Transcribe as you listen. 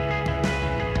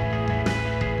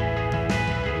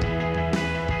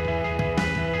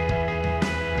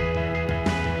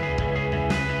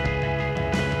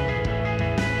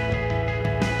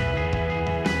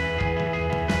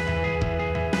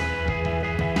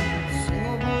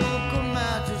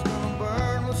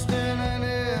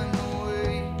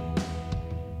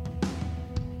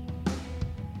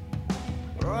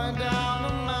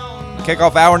Kick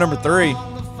off hour number 3.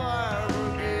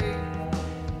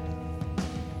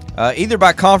 Either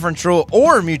by conference rule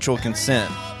or mutual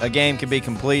consent, a game can be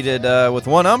completed with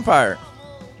one umpire.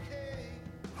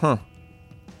 Huh.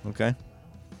 Okay.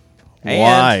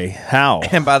 Why? How?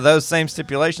 And by those same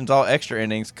stipulations, all extra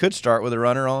innings could start with a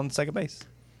runner on second base.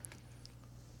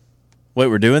 Wait,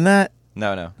 we're doing that?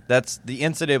 No. That's the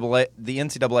NCAA. The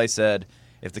NCAA said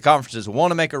if the conferences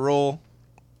want to make a rule,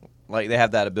 like they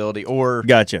have that ability, or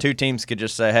Gotcha. two teams could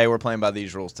just say, "Hey, we're playing by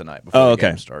these rules tonight before the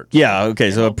game starts." Yeah, okay.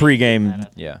 So a pregame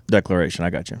declaration. I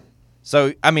got you.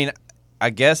 So I mean, I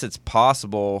guess it's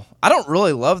possible. I don't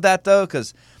really love that though,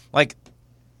 because like.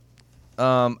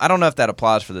 I don't know if that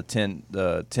applies for the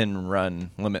 10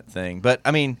 run limit thing, but I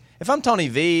mean, if I'm Tony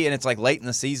V and it's like late in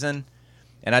the season,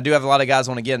 and I do have a lot of guys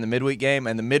want to get in the midweek game,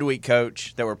 and the midweek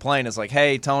coach that we're playing is like,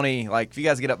 "Hey, Tony, like if you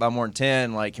guys get up by more than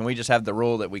 10, like can we just have the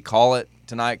rule that we call it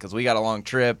tonight because we got a long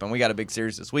trip and we got a big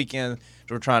series this weekend,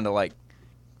 so we're trying to like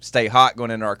stay hot going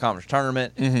into our conference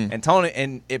tournament." Mm-hmm. And Tony,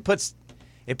 and it puts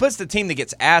the team that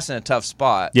gets asked in a tough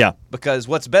spot. Yeah. Because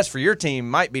what's best for your team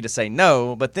might be to say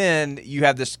no, but then you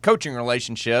have this coaching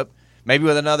relationship, maybe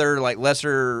with another like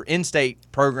lesser in-state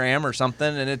program or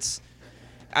something, and it's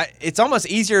almost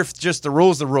easier if just the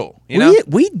rule's the rule. You know?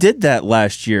 We did that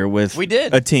last year with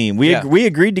a team. We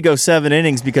agreed to go 7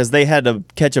 innings because they had to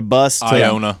catch a bus to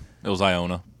Iona. It was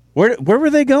Iona. Where were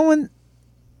they going?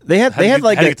 They had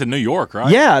to get to New York,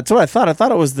 right? Yeah, that's what I thought. I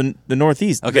thought it was the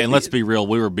Northeast. Okay, and let's be real.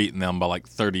 We were beating them by like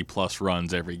 30-plus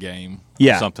runs every game.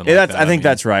 Yeah, something like that. I think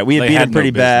that's right. We had beat them pretty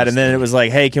bad, and then it was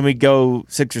like, hey, can we go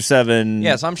 6 or 7?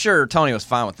 Yeah, so I'm sure Tony was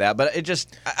fine with that. But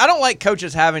I don't like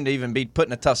coaches having to even be put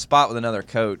in a tough spot with another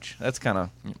coach. That's kind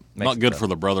of not good for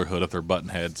the brotherhood if they're button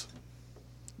heads.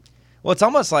 Well, it's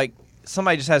almost like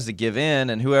somebody just has to give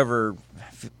in, and whoever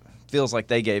feels like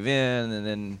they gave in, and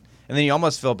then you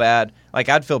almost feel bad. Like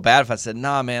I'd feel bad if I said,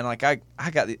 "Nah, man. Like I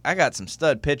got some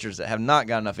stud pitchers that have not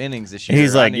got enough innings this year."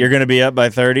 He's like, "You're going to be up by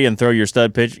 30 and throw your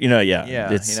stud pitch." Yeah.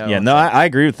 I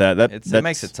agree with that. That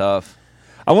makes it tough.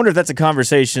 I wonder if that's a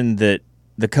conversation that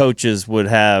the coaches would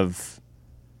have,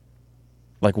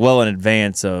 like, well in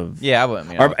advance of. Yeah, I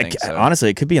don't think so. Honestly,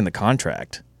 it could be in the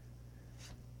contract.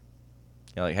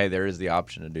 You're like, hey, there is the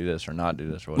option to do this or not do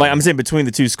this. Or like I'm saying, between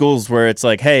the two schools, where it's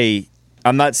like, hey.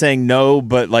 I'm not saying no,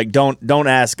 but like don't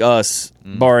ask us,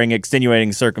 barring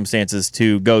extenuating circumstances,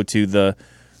 to go to the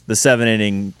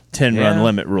 7-inning 10-run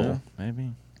limit rule. Yeah,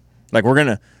 maybe. Like we're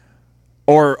gonna,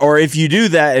 or if you do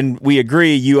that and we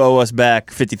agree, you owe us back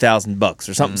 $50,000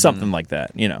 or something like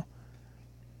that. You know,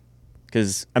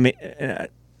 because I mean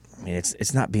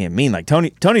it's not being mean. Like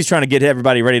Tony's trying to get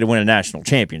everybody ready to win a national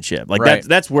championship. Like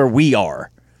that's where we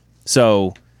are.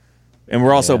 So, and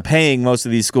we're also paying most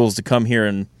of these schools to come here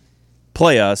and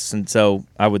play us, and so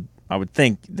I would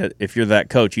think that if you're that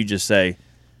coach, you just say,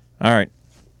 "All right,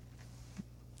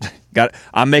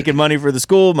 I'm making money for the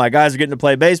school. My guys are getting to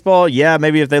play baseball. Yeah,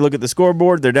 maybe if they look at the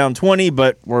scoreboard, they're down 20,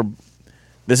 but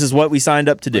this is what we signed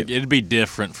up to do." It'd be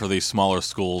different for these smaller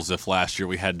schools if last year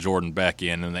we had Jordan Beck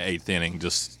in the 8th inning,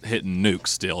 just hitting nukes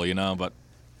still, you know. But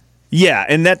yeah,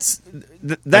 and that's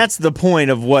the point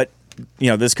of what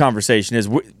this conversation is.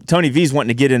 Tony V's wanting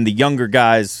to get in the younger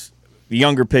guys.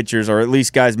 Younger pitchers, or at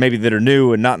least guys maybe that are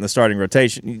new and not in the starting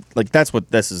rotation. Like, that's what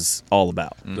this is all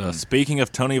about. Speaking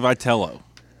of Tony Vitello.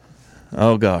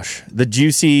 Oh, gosh. The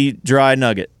juicy, dry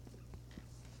nugget.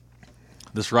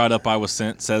 This write-up I was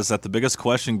sent says that the biggest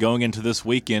question going into this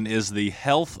weekend is the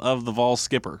health of the Vol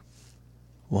skipper.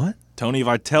 What? Tony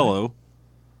Vitello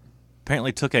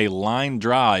apparently took a line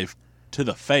drive to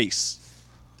the face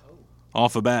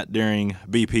off a bat during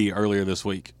BP earlier this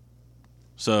week.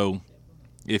 So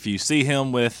if you see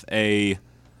him with a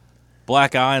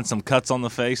black eye and some cuts on the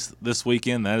face this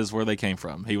weekend, that is where they came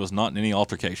from. He was not in any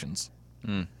altercations.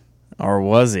 Or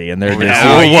was he? And they're he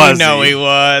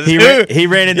was. He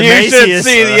ran into Macias. You should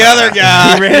see the other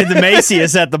guy. He ran into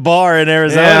Macias at the bar in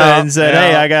Arizona and said,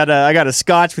 "Hey, I got a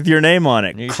scotch with your name on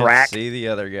it." You Crack. should see the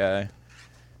other guy.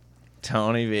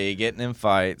 Tony V getting in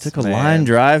fights. Took a line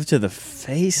drive to the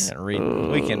face.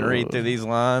 We can read through these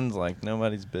lines like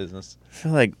nobody's business. I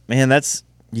feel like, man,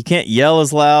 you can't yell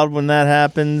as loud when that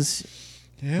happens.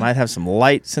 Yeah. Might have some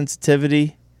light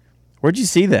sensitivity. Where'd you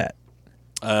see that?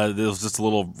 There was just a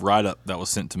little write-up that was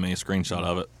sent to me, a screenshot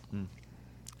of it.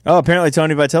 Oh, apparently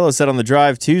Tony Vitello said on the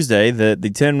drive Tuesday that the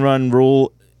 10-run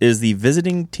rule is the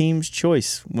visiting team's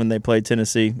choice when they play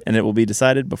Tennessee, and it will be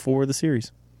decided before the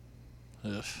series.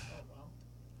 Ugh.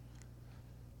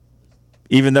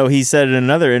 Even though he said in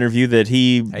another interview that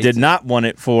he did not want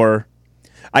it for,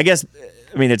 I guess,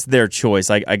 I mean, it's their choice.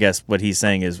 I guess what he's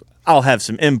saying is, I'll have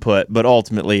some input, but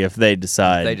ultimately, if they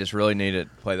decide They just really need it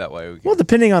to play that way. We can, well,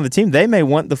 depending on the team, they may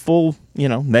want the full,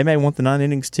 they may want the 9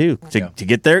 innings too to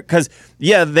get there. Because,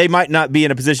 they might not be in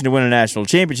a position to win a national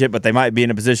championship, but they might be in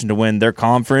a position to win their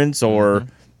conference or,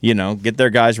 get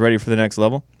their guys ready for the next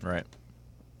level. right.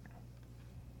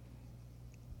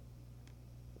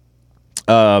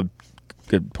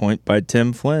 Good point by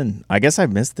Tim Flynn. I guess I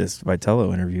missed this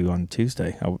Vitello interview on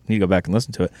Tuesday. I need to go back and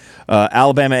listen to it.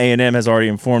 Alabama A&M has already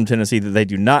informed Tennessee that they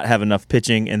do not have enough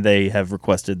pitching, and they have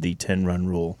requested the 10-run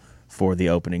rule for the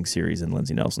opening series in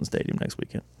Lindsey Nelson Stadium next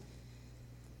weekend.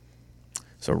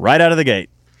 So right out of the gate.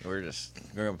 We're going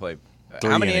to play. 3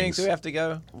 How many innings. innings do we have to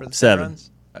go for the 7. runs?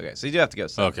 Okay, so you do have to go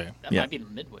 7. Okay. That Yeah. might be the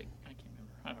midweek. I can't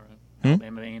remember. I don't know.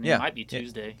 Alabama A&M Yeah. might be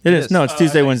Tuesday. It is. is. No, it's Oh, I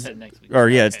Tuesday, thought you Wednesday. said next week. Or,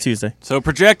 it's Okay. Tuesday. So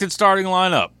projected starting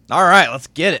lineup All right, let's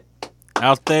get it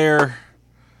out there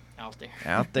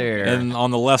Out there. and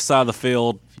on the left side of the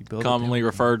field, build a commonly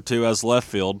referred to as left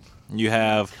field, you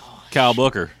have Kyle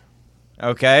Booker.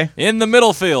 Okay. In the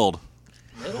middle field,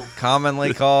 Middle.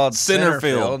 Commonly called Center center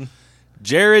field. field.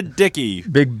 Jared Dickey,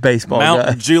 Big baseball Mount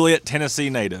guy. Juliet,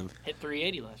 Tennessee native. Hit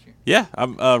 380 last year. Yeah,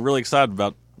 I'm really excited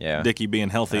about Yeah. Dickey being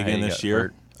healthy I again hate he this got year.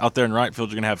 hurt. Out there in right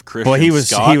field, you're gonna have Christian Well, he was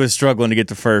Scott. struggling to get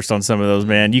to first on some of those,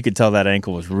 man. You could tell that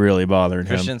ankle was really bothering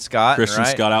Christian him. Scott. Christian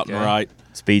right? Scott out and Okay. right.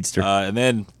 Speedster. And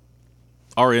then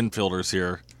our infielders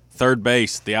here. Third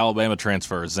base, the Alabama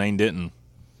transfer, Zane Denton.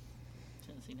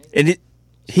 Tennessee native. And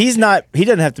he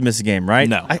doesn't have to miss a game, right?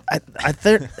 No.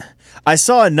 I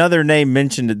saw another name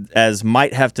mentioned as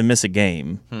might have to miss a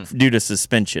game due to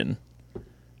suspension.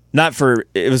 Not for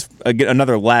it was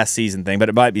another last season thing, but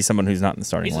it might be someone who's not in the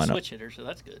starting He's a lineup. switch hitter, so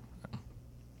that's good.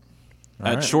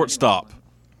 At right. shortstop,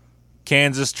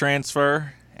 Kansas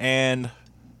transfer and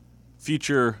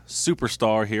future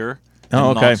superstar here in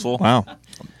Oh, okay. Knoxville. Wow.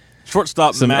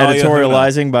 Shortstop, Some Malia Huna.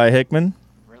 editorializing by Hickman.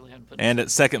 Really hadn't put And at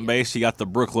second base, you got the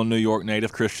Brooklyn, New York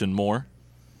native Christian Moore.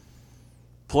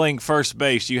 Playing first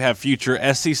base, you have future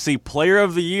SEC Player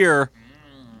of the Year,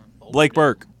 Blake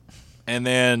Burke. And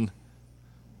then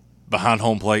behind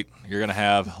home plate, you're going to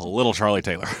have little Charlie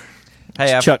Taylor.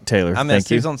 Hey, Chuck Taylor. I missed.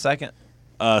 Thank you. Who's on second?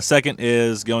 Second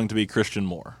is going to be Christian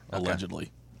Moore,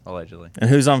 allegedly. Allegedly. And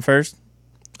who's on first?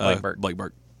 Blake Burke. Blake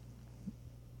Burke.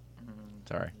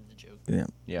 Sorry. the joke. Yeah.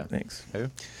 Yeah. Thanks. Who?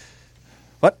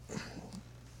 What?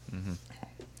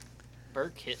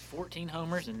 Burke hit 14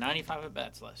 homers and 95 at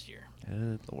bats last year.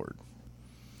 Good Lord.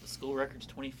 The school record's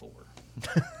 24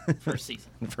 first season.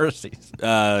 First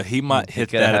season. He might hit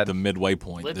coulda that had- at the midway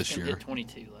point this Lipscomb year. hit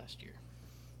 22 last year.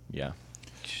 Yeah.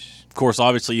 Of course,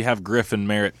 obviously, you have Griffin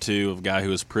Merritt, too, a guy who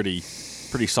was pretty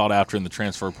sought after in the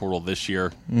transfer portal this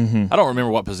year. Mm-hmm. I don't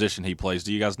remember what position he plays.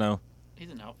 Do you guys know? He's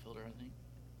an outfielder, I think.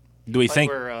 Do we Played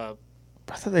think where, I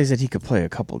thought they said he could play a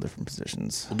couple different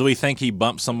positions. do we think he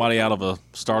bumped somebody out of a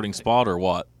starting spot or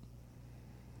what?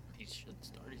 he should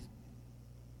start.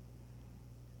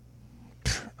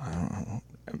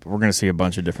 We're going to see a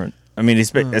bunch of different. I mean,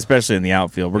 especially in the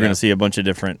outfield, we're Yeah. going to see a bunch of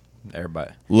different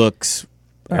Everybody. looks.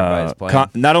 Everybody's playing.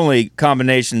 Not only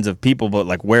combinations of people, but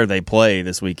like where they play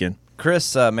this weekend.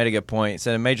 Chris made a good point. He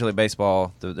said in Major League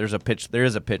Baseball, there is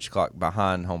a pitch clock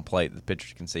behind home plate that the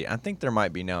pitchers can see. I think there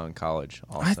might be now in college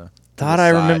also. Thought I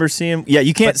remember seeing. Yeah,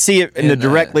 you can't But see it in the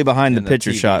directly behind the in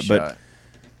pitcher TV shot, but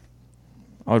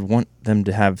I would want them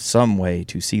to have some way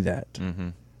to see that. Mm-hmm.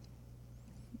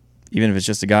 Even if it's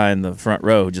just a guy in the front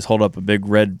row, just hold up a big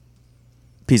red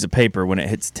piece of paper when it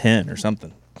hits 10 or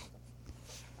something. I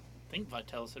think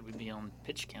Vitale said we'd be on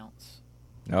pitch counts.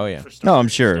 Oh yeah. For No, I'm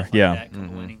starters, sure, stuff like yeah. that,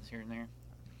 couple innings here and there.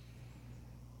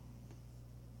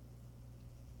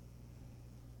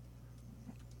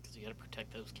 Because you got to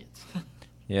protect those kids.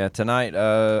 Yeah, tonight,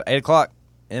 8 o'clock,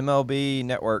 MLB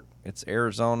Network. It's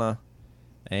Arizona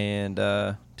and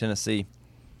Tennessee.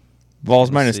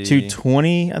 Balls minus Tennessee.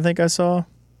 220, I think I saw.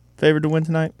 Favored to win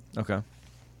tonight. Okay.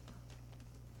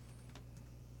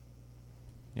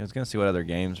 Yeah, I was going to see what other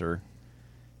games are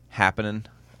happening.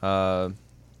 Is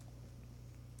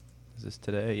this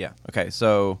today? Yeah. Okay,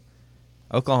 so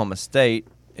Oklahoma State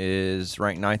is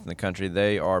ranked 9th in the country.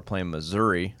 They are playing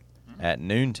Missouri at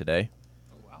noon today.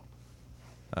 Oh,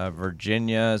 wow.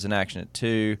 Virginia is in action at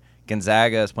 2.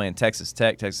 Gonzaga is playing Texas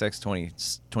Tech. Texas Tech's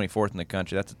 24th in the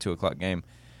country. That's a 2 o'clock game.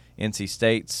 NC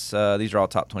State's, these are all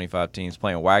top 25 teams,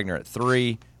 playing Wagner at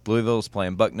 3. Louisville's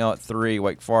playing Bucknell at 3.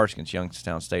 Wake Forest against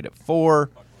Youngstown State at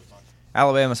 4.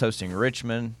 Alabama's hosting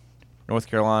Richmond. North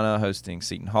Carolina hosting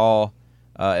Seton Hall.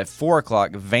 At 4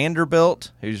 o'clock,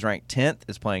 Vanderbilt, who's ranked 10th,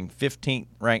 is playing 15th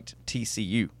ranked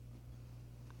TCU.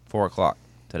 4 o'clock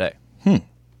today. You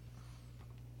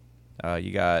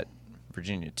got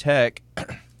Virginia Tech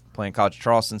playing College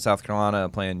Charleston, South Carolina,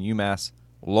 playing UMass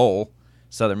Lowell,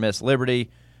 Southern Miss Liberty,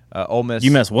 Ole Miss.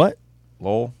 UMass what?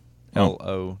 Lowell.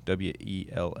 Oh.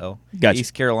 Lowell. Gotcha.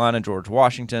 East Carolina, George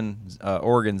Washington,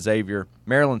 Oregon, Xavier,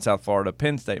 Maryland, South Florida,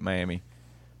 Penn State, Miami,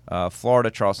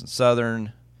 Florida, Charleston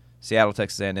Southern, Seattle,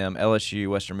 Texas A&M, LSU,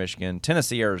 Western Michigan,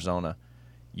 Tennessee, Arizona,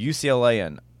 UCLA,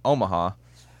 and Omaha.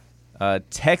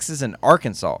 Texas and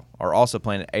Arkansas are also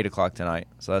playing at 8 o'clock tonight.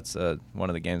 So that's one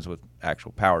of the games with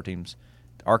actual power teams.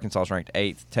 Arkansas is ranked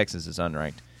 8th. Texas is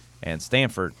unranked. And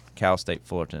Stanford, Cal State,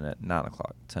 Fullerton at 9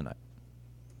 o'clock tonight.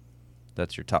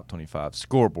 That's your top 25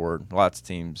 scoreboard. Lots of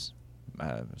teams,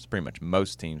 it's pretty much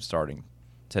most teams starting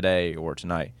today or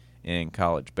tonight in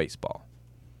college baseball.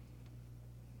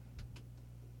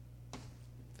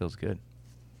 Feels good.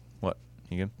 What?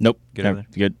 You good? Nope. Good No, over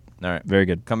there? good. All right. Very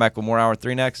good. Come back with more Hour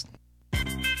 3 next.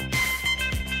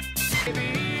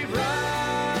 Baby, run,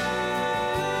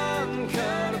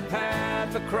 cut a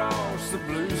path across the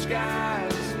blue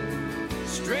skies.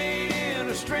 Straight in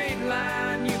a straight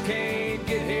line, you can't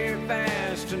get here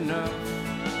fast enough.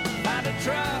 Find a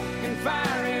truck and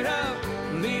fire it up,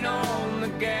 lean on the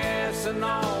gas and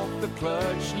off the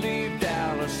clutch. Leave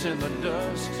Dallas in the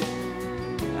dust,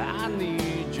 I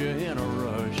need you in a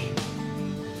rush.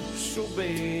 So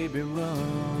baby,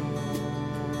 run.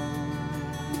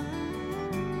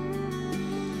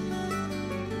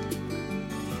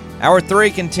 Hour 3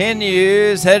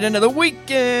 continues. Head into the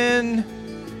weekend.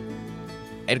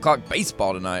 8 o'clock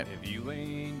baseball tonight.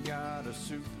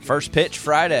 First pitch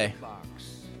Friday.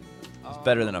 It's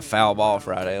better than a foul ball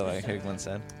Friday, like Higglin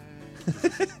said.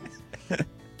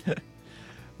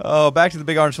 Oh, back to the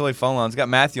Big Orange Philly phone lines. Got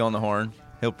Matthew on the horn.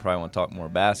 He'll probably want to talk more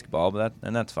basketball, but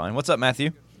that's fine. What's up,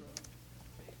 Matthew?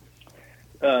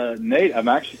 Nate, I'm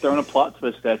actually throwing a plot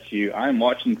twist at you. I'm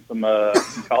watching some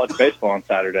college baseball on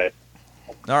Saturday.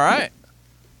 All right.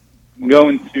 I'm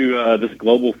going to this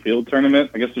global field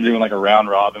tournament. I guess they're doing like a round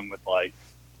robin with like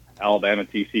Alabama,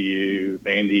 TCU,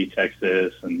 Vandy,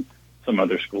 Texas, and some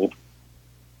other school.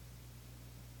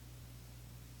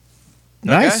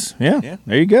 Nice. Okay. Yeah. Yeah.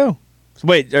 There you go. So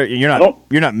wait, you're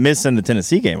not missing the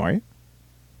Tennessee game, are you?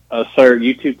 Sir,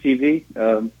 YouTube TV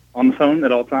on the phone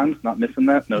at all times. Not missing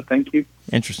that. No, thank you.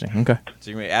 Interesting. Okay. So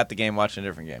you're going to be at the game watching a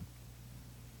different game.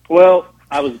 Well,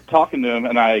 I was talking to him,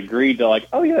 and I agreed to like,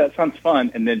 oh, yeah, that sounds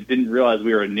fun, and then didn't realize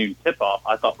we were a noon tip-off.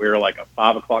 I thought we were like a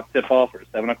 5 o'clock tip-off or a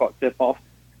 7 o'clock tip-off.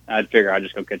 I'd figure I'd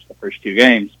just go catch the first 2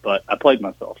 games, but I played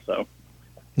myself, so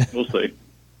we'll see.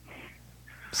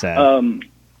 Sad.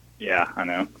 Yeah, I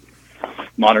know.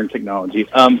 Modern technology.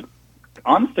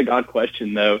 Honest to God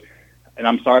question, though, and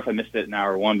I'm sorry if I missed it in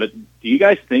hour 1, but do you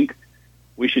guys think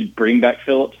we should bring back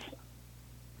Phillips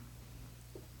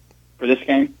for this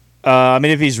game? I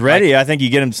mean, if he's ready, I think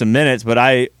you get him some minutes, but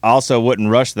I also wouldn't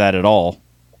rush that at all.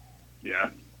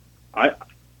 Yeah. I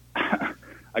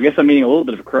guess I'm eating a little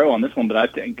bit of a crow on this one, but I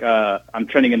think I'm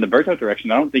trending in the Berto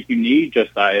direction. I don't think you need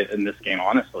Josiah in this game,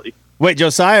 honestly. Wait,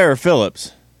 Josiah or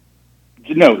Phillips?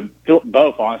 No,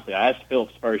 both, honestly. I asked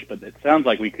Phillips first, but it sounds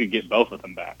like we could get both of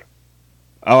them back.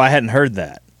 Oh, I hadn't heard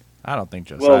that. I don't think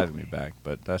Josiah's going to be back,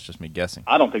 but that's just me guessing.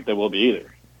 I don't think they will be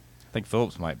either. I think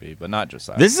Phillips might be, but not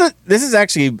Josiah. This is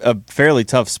actually a fairly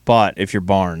tough spot if you're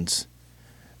Barnes.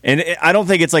 And I don't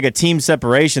think it's like a team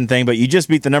separation thing, but you just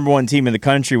beat the number 1 team in the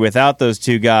country without those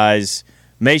 2 guys.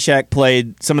 Meshack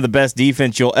played some of the best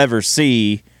defense you'll ever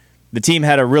see. The team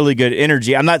had a really good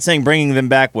energy. I'm not saying bringing them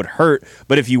back would hurt,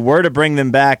 but if you were to bring them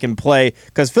back and play,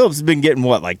 because Phillips has been getting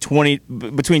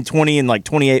between 20 and like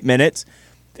 28 minutes.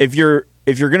 If you're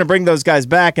going to bring those guys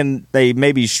back and they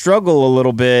maybe struggle a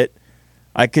little bit,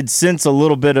 I could sense a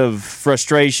little bit of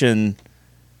frustration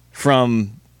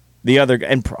from the other,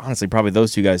 and honestly, probably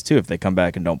those 2 guys too if they come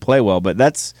back and don't play well. But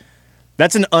that's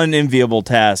an unenviable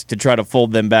task to try to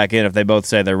fold them back in if they both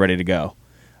say they're ready to go.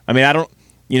 I mean,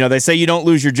 they say you don't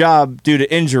lose your job due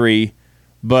to injury,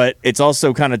 but it's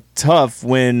also kind of tough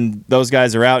when those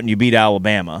guys are out and you beat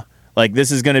Alabama. Like,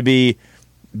 this is going to be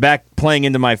back playing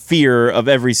into my fear of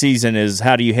every season is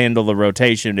how do you handle the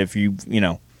rotation if you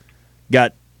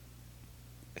got,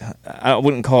 I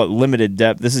wouldn't call it limited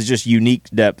depth. This is just unique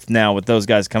depth now with those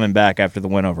guys coming back after the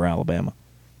win over Alabama.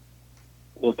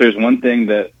 Well, if there's one thing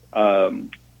that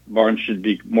Barnes should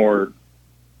be more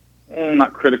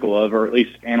not critical of, or at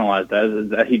least analyze that, is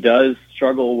that he does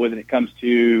struggle when it comes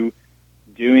to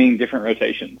doing different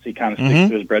rotations. He kind of sticks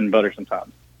to his bread and butter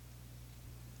sometimes.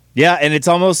 Yeah, and it's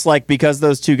almost like because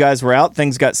those 2 guys were out,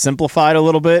 things got simplified a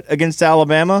little bit against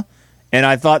Alabama, and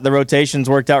I thought the rotations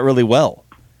worked out really well.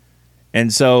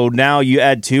 And so now you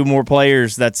add 2 more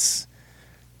players. That's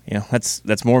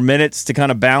more minutes to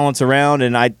kind of balance around.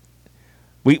 And I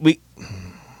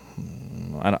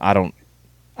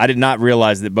I did not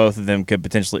realize that both of them could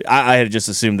potentially. I had just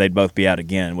assumed they'd both be out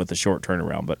again with the short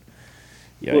turnaround, but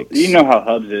Well, you know how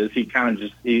Hubs is. He kind of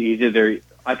just he's either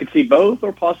I could see both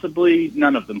or possibly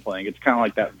none of them playing. It's kind of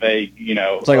like that vague,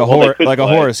 it's like a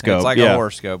horoscope. It's like yeah. a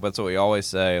horoscope. That's what we always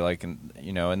say. Like, and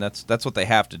that's what they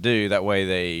have to do. That way,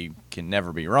 they can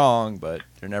never be wrong, but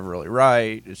they're never really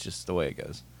right. It's just the way it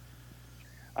goes.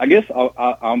 I guess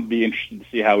I'll be interested to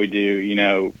see how we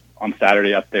do, on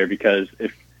Saturday up there, because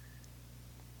if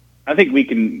I think we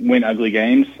can win ugly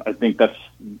games. I think that's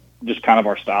just kind of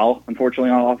our style,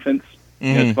 unfortunately, on offense.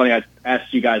 It's funny. I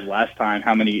asked you guys last time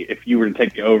how many, if you were to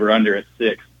take the over under at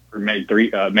 6 or made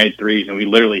threes, and we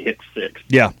literally hit 6.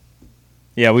 Yeah,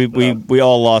 we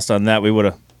all lost on that. We would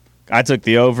have. I took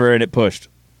the over and it pushed.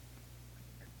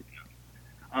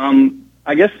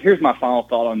 I guess here's my final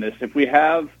thought on this. If we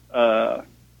have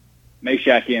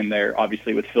Meshack in there,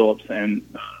 obviously with Phillips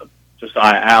and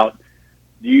Josiah out,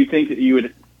 do you think that do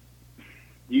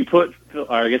you put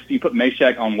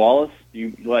Meshack on Wallace? Do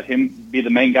you let him be the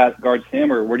main guy that guards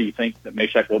him, or where do you think that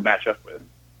Meshack will match up with?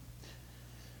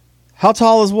 How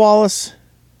tall is Wallace?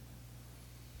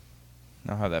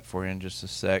 I'll have that for you in just a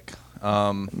sec.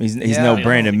 He's no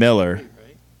Brandon Miller.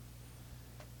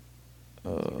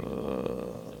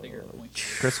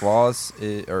 Chris Wallace,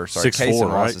 Casey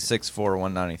Wallace is 6'4",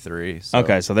 193. So.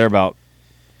 Okay, so they're about.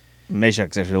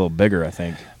 Meshack's actually a little bigger, I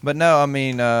think. But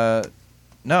Zakai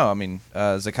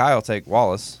will take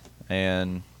Wallace,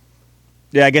 and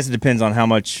yeah, I guess it depends on how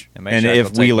much and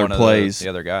if Wheeler plays. The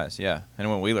other guys, yeah. And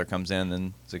when Wheeler comes in,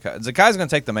 then Zakai's going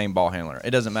to take the main ball handler.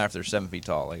 It doesn't matter if they're 7 feet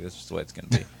tall. Like, that's just the way it's going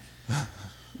to be.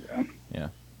 Yeah.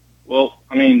 Well,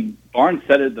 Barnes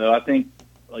said it, though. I think,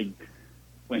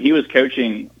 when he was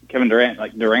coaching Kevin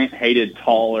Durant, Durant hated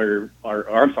taller,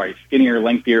 skinnier,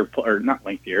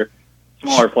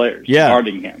 smaller players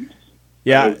guarding him.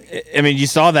 Yeah, you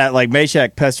saw that.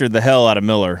 Meshack pestered the hell out of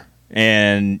Miller,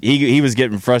 and he was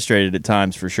getting frustrated at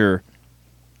times for sure.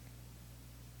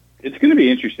 It's going to be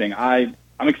interesting. I'm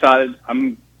excited.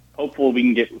 I'm hopeful we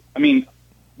can get.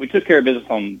 We took care of business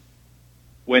on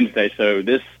Wednesday, so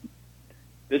this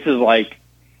is like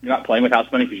you're not playing with house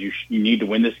money because you need to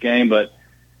win this game. But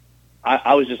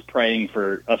I was just praying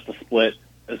for us to split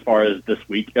as far as this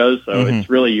week goes. So it's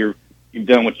really you've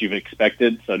done what you've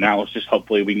expected. So now let's just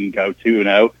hopefully we can go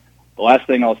 2-0. The last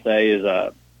thing I'll say is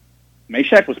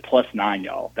Meshack was +9,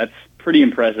 y'all. That's pretty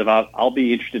impressive. I'll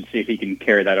be interested to see if he can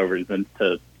carry that over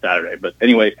to Saturday. But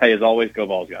anyway, hey, as always, go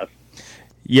Vols, guys.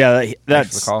 Yeah,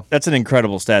 that's an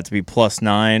incredible stat to be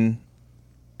 +9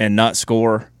 and not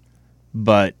score.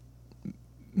 But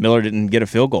Miller didn't get a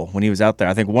field goal when he was out there.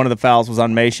 I think one of the fouls was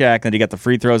on Meshack, and he got the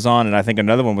free throws on, and I think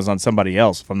another one was on somebody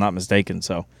else, if I'm not mistaken.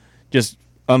 So just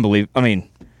unbelievable.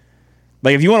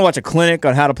 If you want to watch a clinic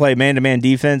on how to play man-to-man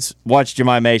defense, watch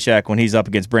Jemai Meshack when he's up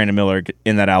against Brandon Miller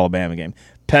in that Alabama game.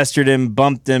 Pestered him,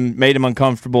 bumped him, made him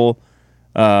uncomfortable.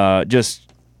 You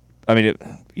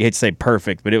hate to say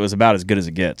perfect, but it was about as good as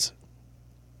it gets.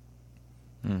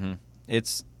 Mm-hmm.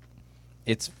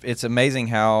 It's amazing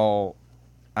how,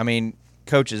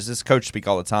 coaches, this coach speak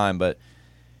all the time, but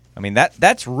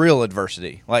that's real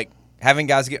adversity. Like having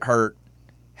guys get hurt,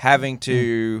 having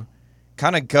to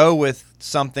kind of go with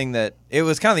something that it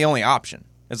was kind of the only option.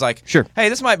 It's like, sure, hey,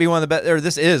 this might be one of the best, or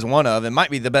this is one of, it might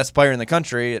be the best player in the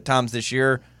country at times this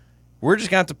year. We're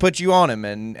just going to have to put you on him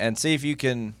and see if you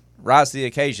can rise to the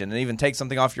occasion and even take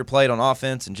something off your plate on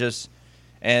offense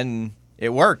and it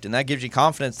worked. And that gives you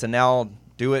confidence to now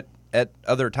do it at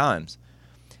other times.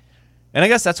 And I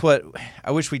guess that's what I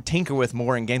wish we'd tinker with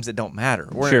more in games that don't matter.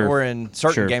 We're in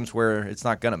certain games where it's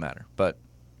not going to matter. But,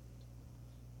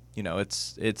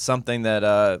 it's something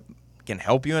that can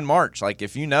help you in March. Like,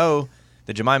 if you know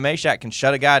that Jemai Meshack can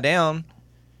shut a guy down,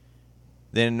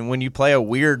 then when you play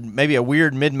maybe a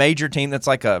weird mid-major team that's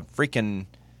like a freaking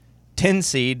 10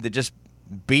 seed that just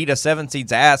beat a 7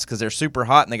 seed's ass because they're super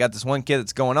hot and they got this one kid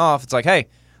that's going off, it's like, hey,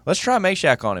 let's try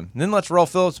Meshack on him. And then let's roll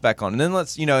Phillips back on. And then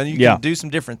let's, and you can do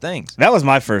some different things. That was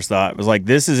my first thought. It was like,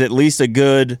 this is at least a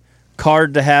good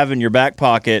card to have in your back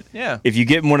pocket. Yeah. If you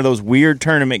get in one of those weird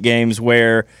tournament games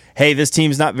where, hey, this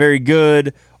team's not very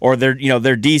good or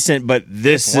they're decent, but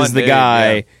this is the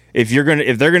guy. Yeah. If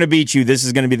they're gonna beat you, this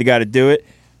is gonna be the guy to do it.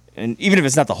 And even if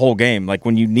it's not the whole game, like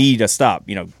when you need a stop,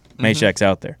 Meshack's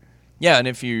out there. Yeah, and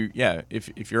if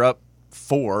you're up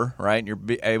 4, right, and you're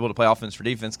able to play offense for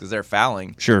defense because they're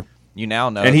fouling. Sure. You now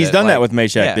know. And he's done that with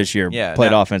Meshack this year. Yeah,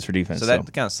 played offense for defense. So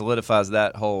that kind of solidifies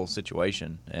that whole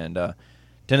situation. And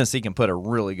Tennessee can put a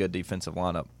really good defensive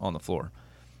lineup on the floor.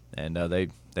 And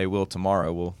they will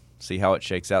tomorrow. We'll see how it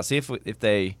shakes out. See if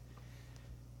they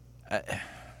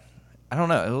I don't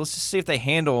know. Let's just see if they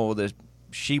handle the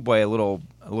Sheboy a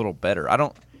little better.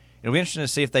 It'll be interesting to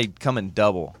see if they come in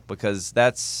double, because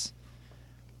that's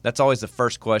always the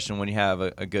first question when you have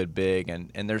a good big,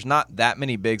 and there's not that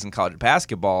many bigs in college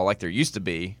basketball like there used to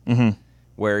be,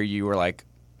 where you were like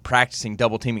practicing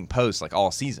double teaming posts like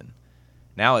all season.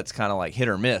 Now it's kind of like hit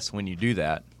or miss when you do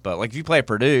that. But like if you play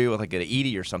Purdue with like an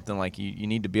Edey or something, like you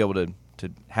need to be able to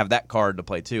have that card to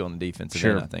play too on the defensive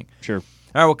end, I think. Sure.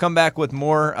 All right, we'll come back with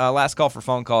more. Last call for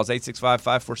phone calls,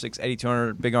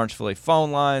 865-546-8200, Big Orange Philly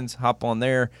phone lines. Hop on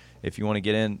there if you want to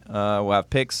get in. We'll have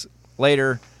picks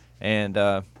later, and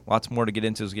lots more to get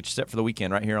into as we get you set for the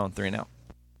weekend right here on 3 and Out.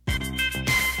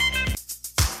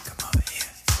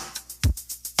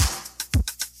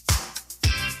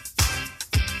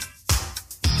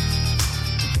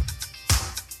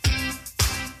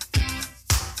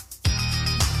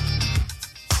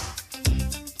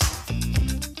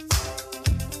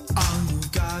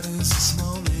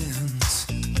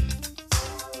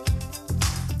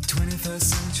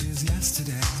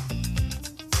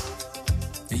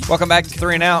 Welcome back to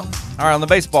 3 and Out. All right, on the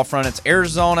baseball front, it's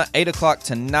Arizona, 8 o'clock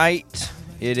tonight.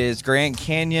 It is Grand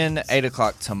Canyon, 8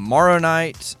 o'clock tomorrow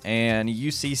night, and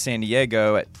UC San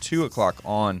Diego at 2 o'clock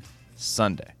on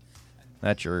Sunday.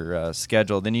 That's your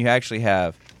schedule. Then you actually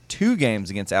have 2 games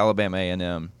against Alabama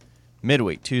A&M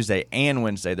midweek, Tuesday and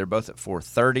Wednesday. They're both at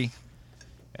 4:30.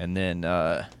 And then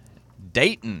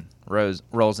Dayton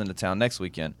rolls into town next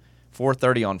weekend,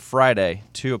 4:30 on Friday,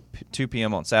 2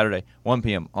 p.m. on Saturday, 1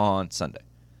 p.m. on Sunday.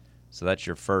 So that's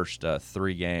your first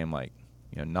 3-game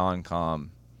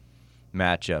non-com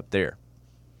matchup there.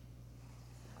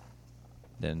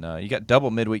 Then you got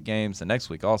double midweek games the next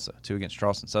week also, 2 against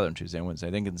Charleston Southern Tuesday and Wednesday.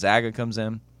 Then Gonzaga comes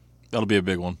in. That'll be a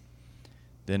big one.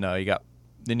 Then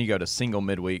you go to single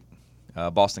midweek,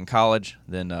 Boston College.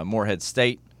 Then Morehead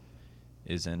State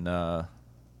is in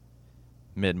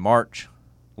mid-March,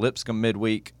 Lipscomb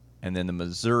midweek, and then the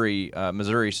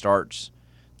Missouri starts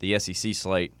the SEC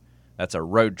slate. That's a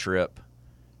road trip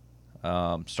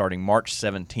starting March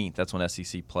 17th. That's when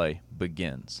SEC play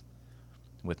begins,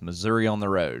 with Missouri on the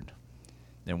road.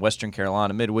 Then Western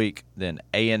Carolina midweek, then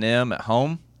A&M at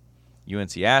home,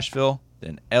 UNC Asheville,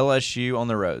 then LSU on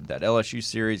the road. That LSU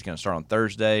series is going to start on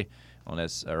Thursday on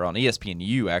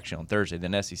ESPNU actually on Thursday,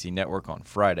 then SEC Network on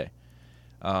Friday.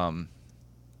 So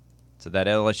that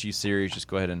LSU series, just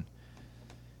go ahead and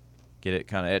get it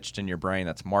kind of etched in your brain.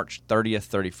 That's March 30th,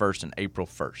 31st, and April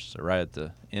 1st. So right at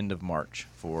the end of March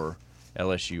for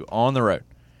LSU on the road.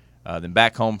 Then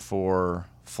back home for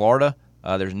Florida.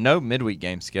 There's no midweek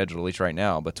game scheduled, at least right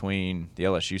now, between the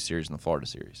LSU series and the Florida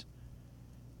series.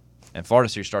 And Florida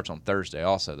series starts on Thursday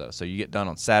also, though. So you get done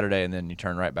on Saturday, and then you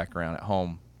turn right back around at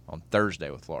home on Thursday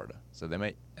with Florida. So they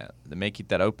may keep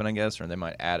that open, I guess, or they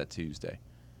might add a Tuesday.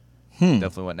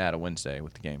 Definitely wouldn't add a Wednesday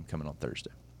with the game coming on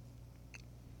Thursday.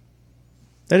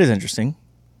 That is interesting.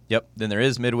 Yep. Then there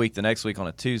is midweek the next week on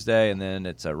a Tuesday, and then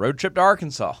it's a road trip to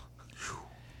Arkansas.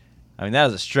 I mean, that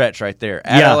is a stretch right there.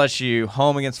 At LSU,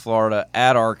 home against Florida,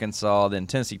 at Arkansas, then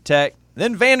Tennessee Tech,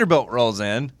 then Vanderbilt rolls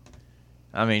in.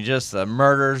 I mean, just a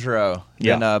murderer's row.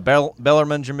 Yeah. Then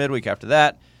Bellarmine's your midweek after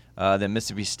that. Then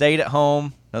Mississippi State at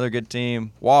home, another good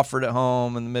team. Wofford at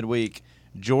home in the midweek.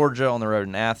 Georgia on the road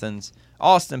in Athens.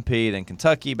 Austin Peay, then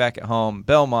Kentucky back at home.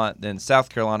 Belmont, then South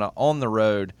Carolina on the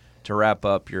road to wrap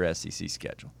up your SEC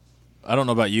schedule. I don't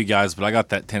know about you guys, but I got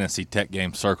that Tennessee Tech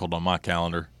game circled on my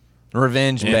calendar.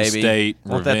 Revenge, baby. In-state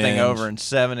Want revenge. that thing over in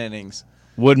 7 innings.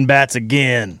 Wooden bats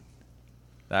again.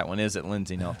 That one is at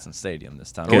Lindsey Nelson Stadium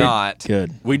this time. Good. Not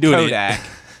Good. We doing Kodak.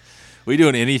 We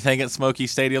doing anything at Smoky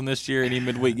Stadium this year? Any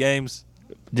midweek games?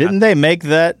 Didn't they make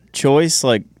that choice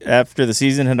like after the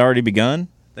season had already begun?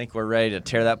 I think we're ready to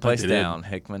tear that place they did. down,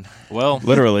 Hickman. Well,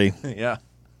 Literally. Yeah.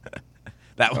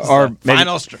 That was Or the maybe-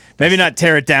 final straw. Maybe not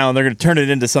tear it down. They're going to turn it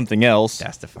into something else.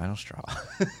 That's the final straw.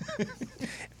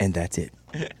 And that's it.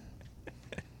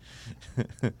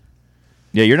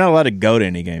 Yeah, you're not allowed to go to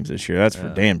any games this year. That's for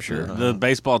damn sure. the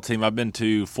baseball team, I've been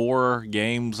to 4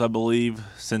 games, I believe,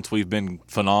 since we've been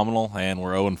phenomenal, and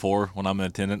we're 0-4 when I'm in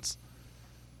attendance.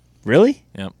 Really?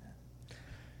 Yep.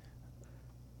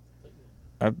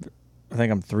 I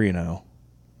think I'm 3-0,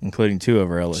 including 2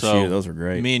 over LSU. So Those were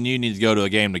great. Me and you need to go to a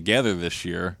game together this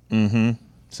year. Mm-hmm.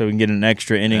 So we can get an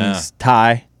extra innings Yeah.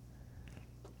 tie.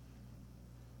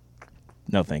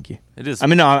 No, thank you. It is. I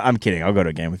mean, no, I'm kidding. I'll go to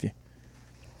a game with you.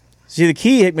 See, the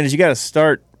key, Hickman, is you got to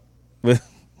start with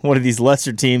one of these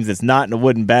lesser teams that's not in a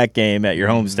wooden bat game at your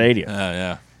home stadium.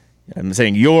 Yeah. I'm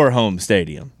saying your home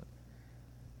stadium.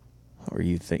 Or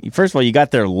you think? First of all, you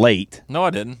got there late. No, I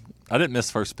didn't. I didn't miss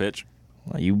first pitch.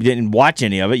 Well, you didn't watch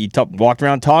any of it. You walked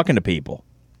around talking to people.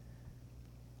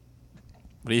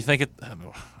 What do you think?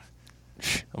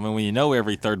 I mean, when you know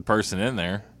every third person in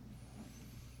there.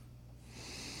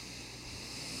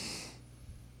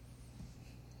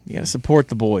 You got to support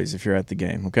the boys if you're at the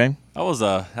game, okay? That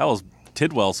was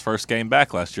Tidwell's first game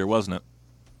back last year, wasn't it?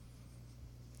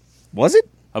 Was it?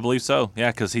 I believe so.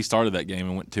 Yeah, because he started that game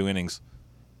and went 2 innings.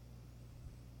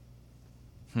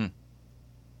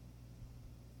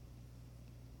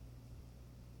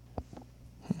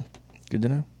 Good to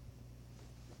know.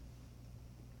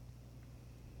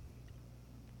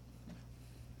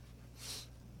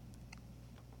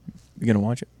 You gonna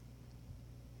watch it?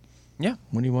 Yeah.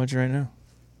 When are you watching right now?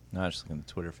 No, just looking at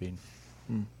the Twitter feed.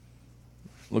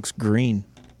 Looks green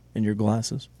in your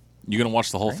glasses. You gonna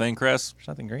watch the whole Right. thing, Chris? There's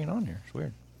nothing green on here. It's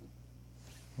weird.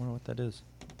 I wonder what that is.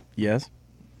 Yes,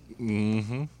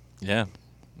 Mm-hmm. Yeah.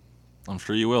 I'm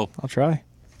sure you will. I'll try.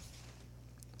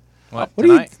 What, What are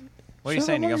you- tonight? What are you Shut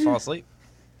saying? up, You gonna what fall are asleep?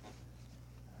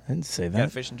 I didn't say You got a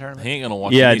that. fishing tournament? He ain't gonna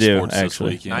watch Yeah, any I do, sports this actually.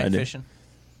 weekend. I Night do. fishing?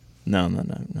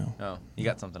 No. Oh, you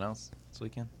got something else this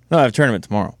weekend? No, I have a tournament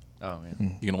tomorrow. Oh, yeah.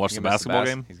 You gonna watch He's the gonna miss basketball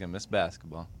game? He's gonna miss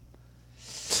basketball.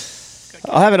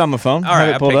 I'll have it on my phone. All have right,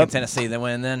 it I'm pulled picking up. Tennessee to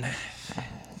win then.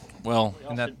 Well, We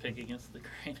all that- should pick against the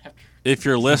grain after. if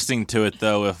you're listening to it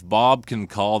though, if Bob can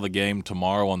call the game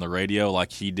tomorrow on the radio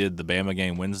like he did the Bama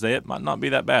game Wednesday, it might not be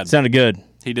that bad. Sounded good.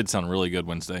 He did sound really good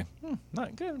Wednesday.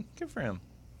 Not good. Good for him.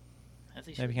 As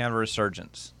he Maybe should. he can have a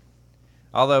resurgence.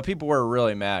 Although people were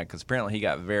really mad because apparently he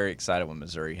got very excited when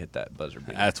Missouri hit that buzzer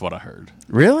beater. That's what I heard.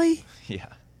 Really? Yeah,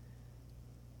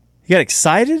 You got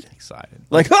excited? excited.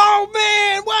 Like, oh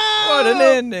man, wow! What an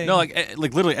ending! No, like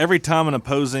literally every time an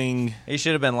opposing He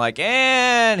should have been like,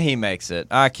 and he makes it.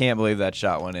 I can't believe that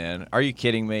shot went in. Are you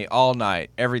kidding me? All night,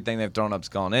 everything they've thrown up's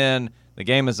gone in. The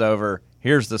game is over.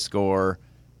 Here's the score.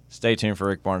 Stay tuned for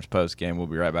Rick Barnes' post game. We'll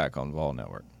be right back on the Vol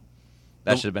Network.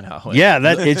 That should have been how it went. Yeah,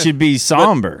 that it should be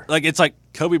somber. like it's like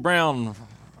Kobe Brown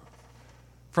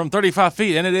from 35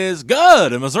 feet, and it is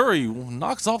good. And Missouri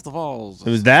knocks off the balls. It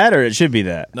was that, or it should be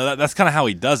that. No, that's kind of how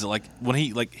he does it. Like when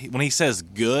he says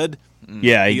good,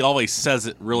 Yeah, he always says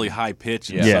it really high pitched,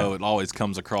 and Yeah. so it always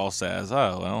comes across as,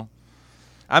 oh well.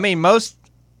 I mean, most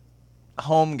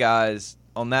home guys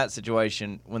on that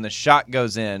situation, when the shot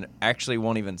goes in, actually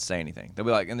won't even say anything. They'll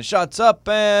be like, and the shot's up,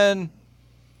 and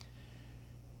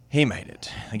he made it.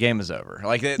 The game is over.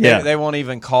 Like they won't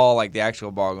even call like the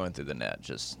actual ball going through the net.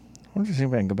 Just I wonder if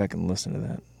anybody can go back and listen to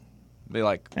that. be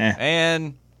like, Eh.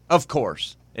 and of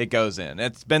course it goes in.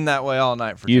 It's been that way all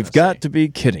night for You've Tennessee. got to be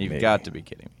kidding me. You've got to be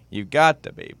kidding me. You've got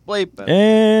to be bleeping.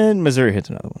 And Missouri hits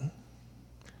another one.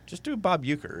 Just do Bob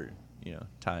Uecker,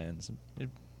 tie-ins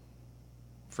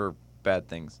for bad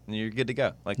things, and you're good to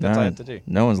go. Like that's all you have to do.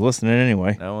 No one's listening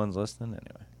anyway. No one's listening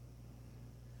anyway.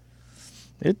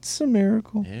 It's a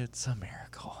miracle. It's a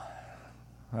miracle.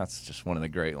 That's just one of the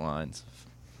great lines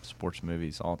of sports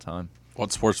movies all time.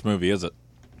 What sports movie is it?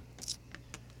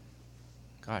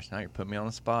 Gosh, now you're putting me on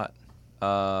the spot.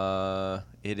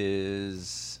 It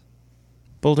is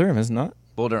Bull Durham, is it not?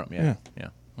 Bull Durham. Yeah.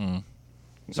 Mm.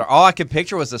 So all I could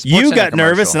picture was the Sports You Center got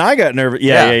nervous commercial. and I got nervous.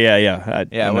 Yeah. Yeah.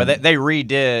 Yeah, where they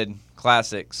redid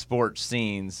classic sports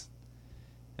scenes,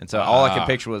 and so all I could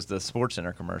picture was the Sports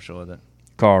Center commercial with it.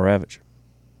 Carl Ravitch.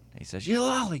 He says, "You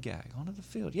lollygag onto the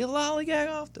field. You lollygag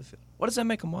off the field. What does that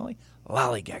make them, Wally?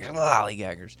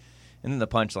 Lollygaggers. And then the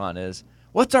punchline is,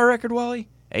 "What's our record, Wally?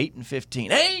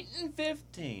 8-15.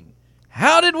 8-15.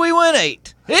 How did we win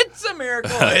 8? It's a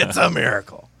miracle. It's a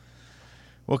miracle."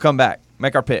 We'll come back,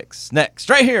 make our picks next,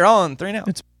 right here on 3 Now.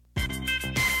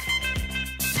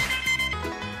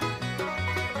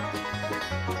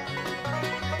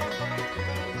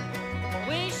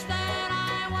 Wish that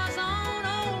I was on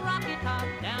old Rocky Top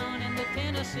down in the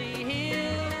Tennessee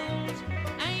hills.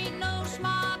 Ain't no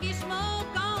smoggy smoke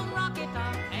on Rocky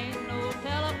Top, ain't no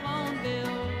telephone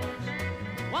bills.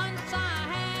 Once I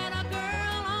had a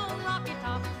girl on Rocky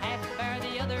Top, half bear,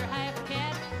 the other half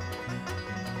cat.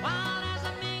 Wild as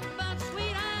a mink, but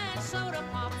sweet-eyed soda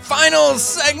pop. Final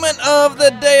segment of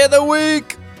the day of the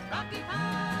week. Rocky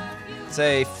Top, It's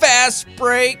a fast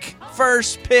break,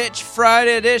 first pitch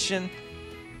Friday edition.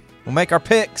 We'll make our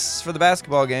picks for the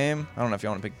basketball game. I don't know if you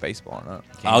want to pick baseball or not.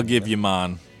 I'll give you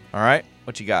mine. All right.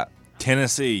 What you got?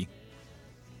 Tennessee.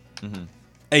 Mm-hmm.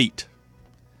 8.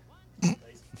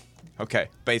 Okay.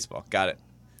 Baseball. Got it.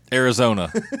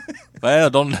 Arizona. Well,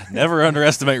 never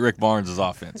underestimate Rick Barnes'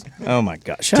 offense. Oh my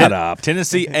God! Shut up.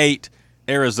 Tennessee 8,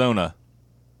 Arizona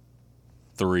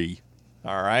 3.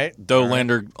 All right.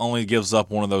 Dolander only gives up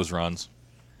one of those runs.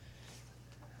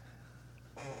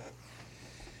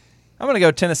 I'm going to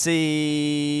go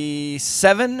Tennessee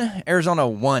 7, Arizona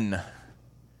 1.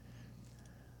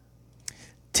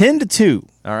 10-2.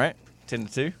 All right.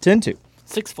 10-2. 10-2.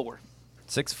 6-4.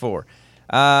 6-4.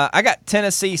 I got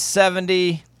Tennessee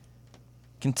 70,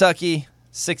 Kentucky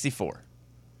 64.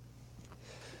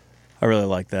 I really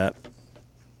like that.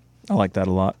 I like that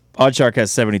a lot. Oddshark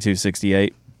has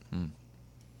 72-68.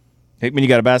 Hickman, you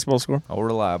got a basketball score? All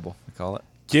reliable, we call it.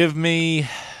 Give me.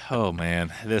 Oh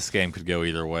man, this game could go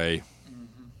either way.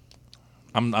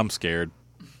 I'm scared.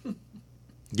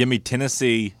 Give me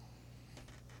Tennessee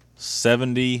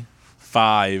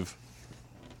 75,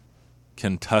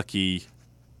 Kentucky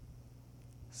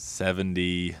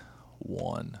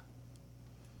 71.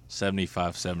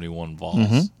 75-71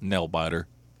 Vols. Nail biter.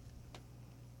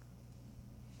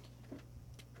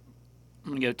 I'm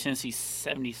going to go Tennessee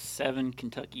 77,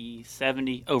 Kentucky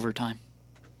 70, overtime.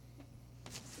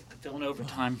 Feeling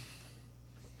overtime.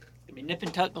 Going to be nip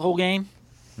and tuck the whole game.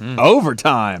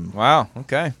 Overtime. Wow,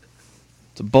 okay.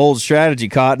 It's a bold strategy,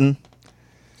 Cotton.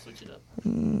 Switch it up.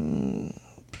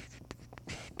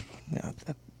 Yeah,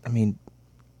 I mean,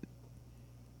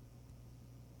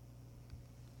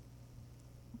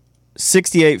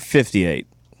 68-58.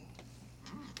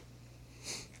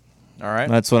 All right.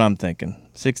 That's what I'm thinking.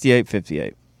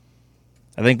 68-58.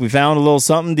 I think we found a little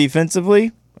something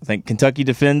defensively. I think Kentucky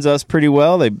defends us pretty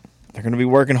well. They're going to be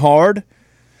working hard.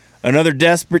 Another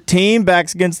desperate team,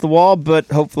 backs against the wall, but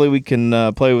hopefully we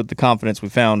can play with the confidence we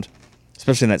found,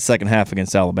 especially in that second half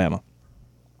against Alabama.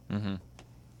 Mm-hmm.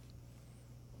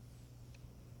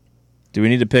 Do we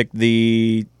need to pick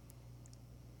the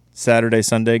Saturday,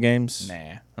 Sunday games?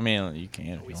 Nah. I mean, you can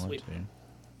if We you want sweep to. them.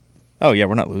 Oh, yeah,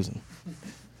 we're not losing.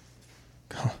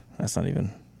 That's not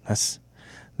even... That's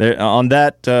there on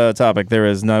that topic, there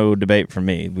is no debate for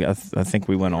me. I think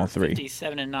we went all three.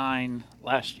 57-9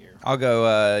 last year. I'll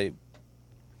go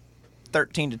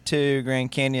 13-2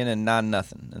 Grand Canyon and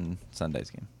 9-0 in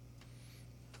Sunday's game.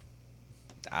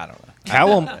 I don't know.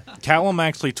 Callum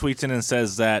actually tweets in and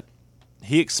says that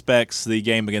he expects the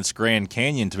game against Grand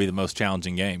Canyon to be the most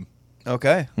challenging game.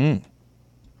 Okay.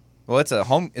 Well, it's a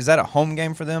home. Is that a home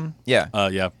game for them? Yeah.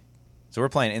 Yeah. So we're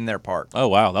playing in their park. Oh,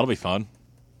 wow. That'll be fun.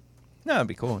 No, it'd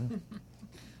be cool.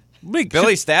 Big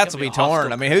Billy Stats It'll will be be a hostile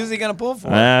torn. I mean, who's he going to pull for?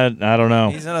 I don't know.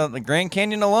 He's a Grand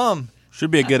Canyon alum. Should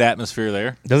be a good atmosphere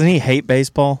there. Doesn't he hate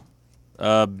baseball?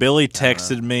 Billy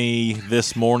texted me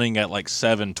this morning at like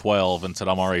 7:12 and said,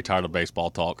 I'm already tired of baseball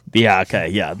talk. Yeah, okay,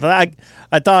 yeah. But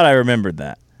I thought I remembered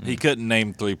that. He couldn't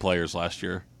name 3 players last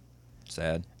year.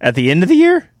 Sad. At the end of the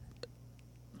year?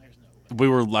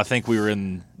 I think we were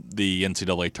in the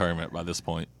NCAA tournament by this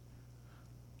point.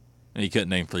 And he couldn't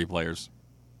name 3 players.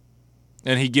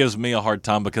 And he gives me a hard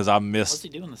time because I missed. What's he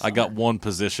doing this I got summer? one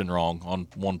position wrong on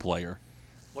one player.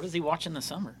 What does he watch in the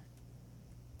summer?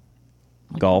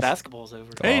 Golf. Basketball's over.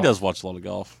 Hey, he does watch a lot of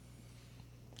golf.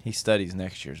 He studies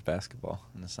next year's basketball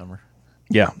in the summer.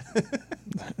 Yeah. They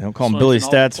don't call him Swims Billy in all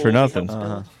the Stats for pools he nothing.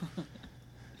 helps build.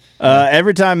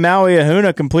 Every time Maui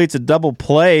Ahuna completes a double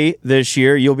play this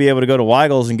year, you'll be able to go to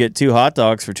Weigel's and get 2 hot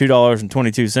dogs for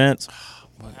 $2.22.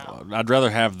 I'd rather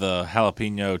have the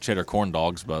jalapeno cheddar corn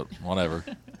dogs, but whatever.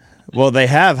 Well, they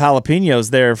have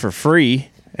jalapenos there for free,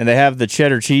 and they have the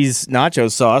cheddar cheese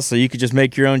nacho sauce, so you could just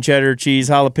make your own cheddar cheese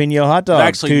jalapeno hot dog. I've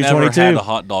actually never $2.22. had a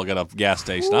hot dog at a gas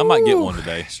station. I might get one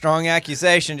today. Strong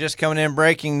accusation just coming in.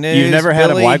 Breaking news. You've never had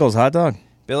a Weigel's hot dog?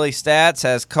 Billy Stats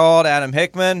has called Adam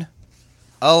Hickman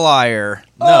a liar.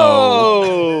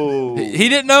 No. He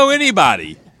didn't know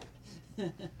anybody.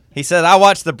 He said, I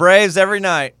watch the Braves every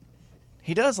night.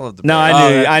 He does love the Braves. No,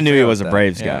 I knew he forgot was a about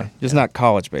Braves that. guy, Yeah. just not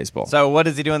college baseball. So what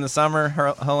does he do in the summer,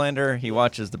 Hollander? He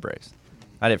watches the Braves.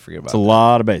 I didn't forget about It's a that.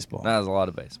 lot of baseball. That was a lot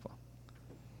of baseball.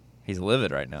 He's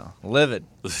livid right now. Livid.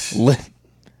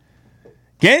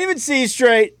 Can't even see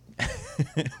straight.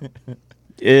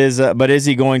 But is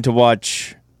he going to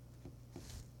watch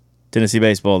Tennessee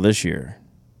baseball this year?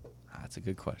 That's a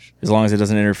good question. As long as it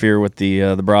doesn't interfere with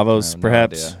the Bravos, I have no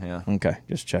perhaps. idea, Okay,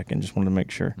 just checking. Just wanted to make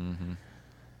sure.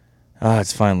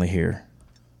 It's finally here.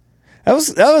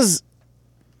 It's a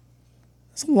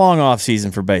long off season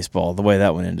for baseball. The way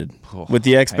that one ended, Oh, with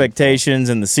the expectations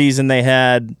and the season they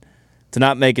had, to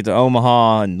not make it to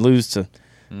Omaha and lose to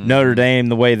Notre Dame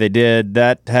the way they did,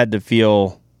 that had to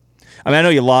feel. I mean, I know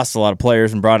you lost a lot of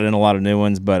players and brought in a lot of new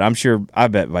ones, but I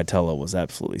bet Vitello was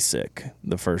absolutely sick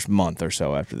the first month or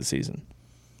so after the season.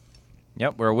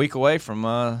 Yep, we're a week away from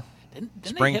Didn't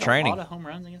Spring they hit training. a lot of home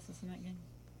runs against us in that game?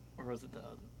 Or was it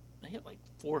they hit like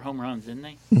 4 home runs, didn't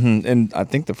they? Mm-hmm. And I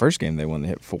think the first game they won, they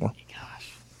hit 4. Gosh.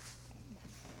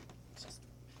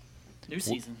 New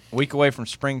season. week away from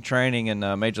spring training,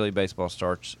 and Major League Baseball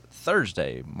starts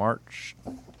Thursday, March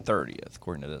 30th,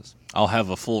 according to this. I'll have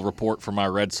a full report for my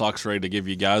Red Sox ready to give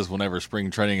you guys whenever spring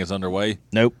training is underway.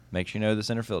 Nope. Makes you know who the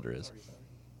center fielder is.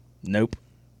 Nope.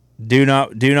 Do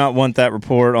not want that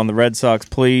report on the Red Sox,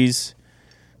 please.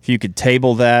 If you could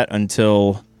table that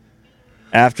until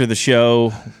after the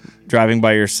show, driving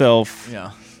by yourself.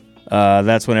 Yeah.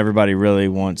 That's when everybody really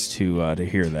wants to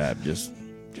hear that. Just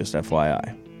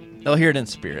FYI. They'll hear it in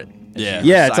spirit. Yeah.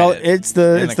 Yeah, it's all. Excited. It's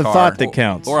the In it's the the car. thought that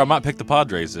counts. Or I might pick the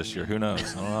Padres this year. Who knows?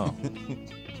 I don't know.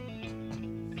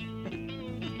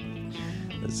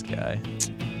 This guy.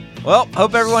 Well,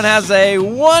 hope everyone has a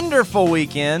wonderful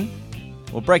weekend.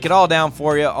 We'll break it all down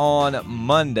for you on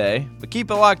Monday. But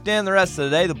keep it locked in the rest of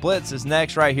the day. The Blitz is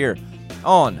next right here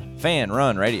on Fan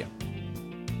Run Radio.